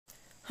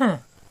I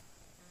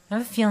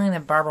have a feeling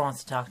that Barbara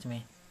wants to talk to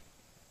me.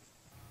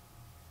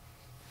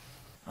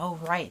 Oh,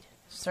 right.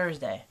 It's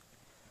Thursday.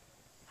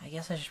 I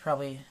guess I should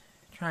probably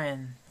try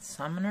and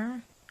summon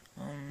her.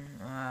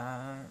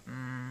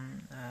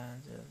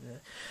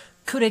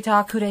 Coup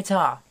d'etat, coup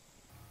d'etat.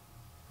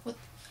 What?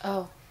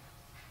 Oh.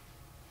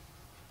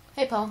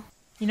 Hey, Paul.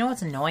 You know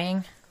what's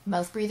annoying?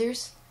 Mouth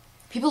breathers?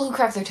 People who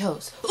crack their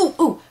toes.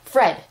 Ooh,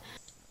 Fred.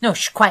 No,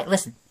 shh, quiet,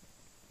 listen.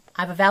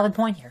 I have a valid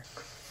point here.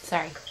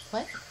 Sorry,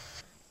 what?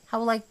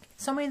 How, like,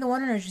 so many of the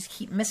Wonders just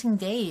keep missing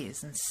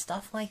days and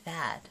stuff like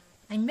that.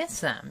 I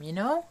miss them, you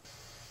know?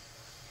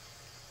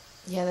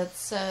 Yeah,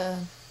 that's,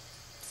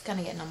 it's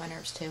kinda getting on my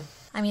nerves, too.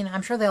 I mean,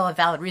 I'm sure they all have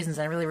valid reasons,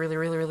 and I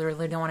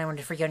really don't want anyone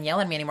to freak out and yell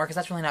at me anymore, because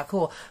that's really not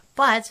cool.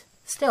 But,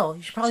 still,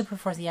 you should probably put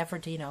forth the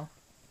effort to, you know,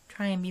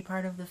 try and be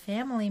part of the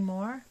family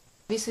more.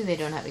 Obviously they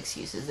don't have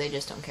excuses, they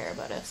just don't care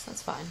about us.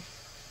 That's fine.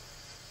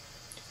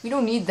 We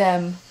don't need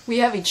them. We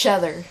have each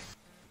other.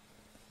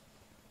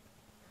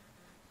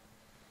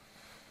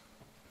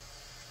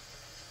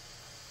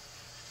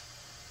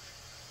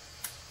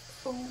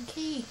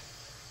 Okay.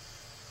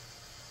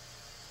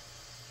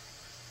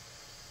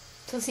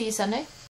 So see you Sunday?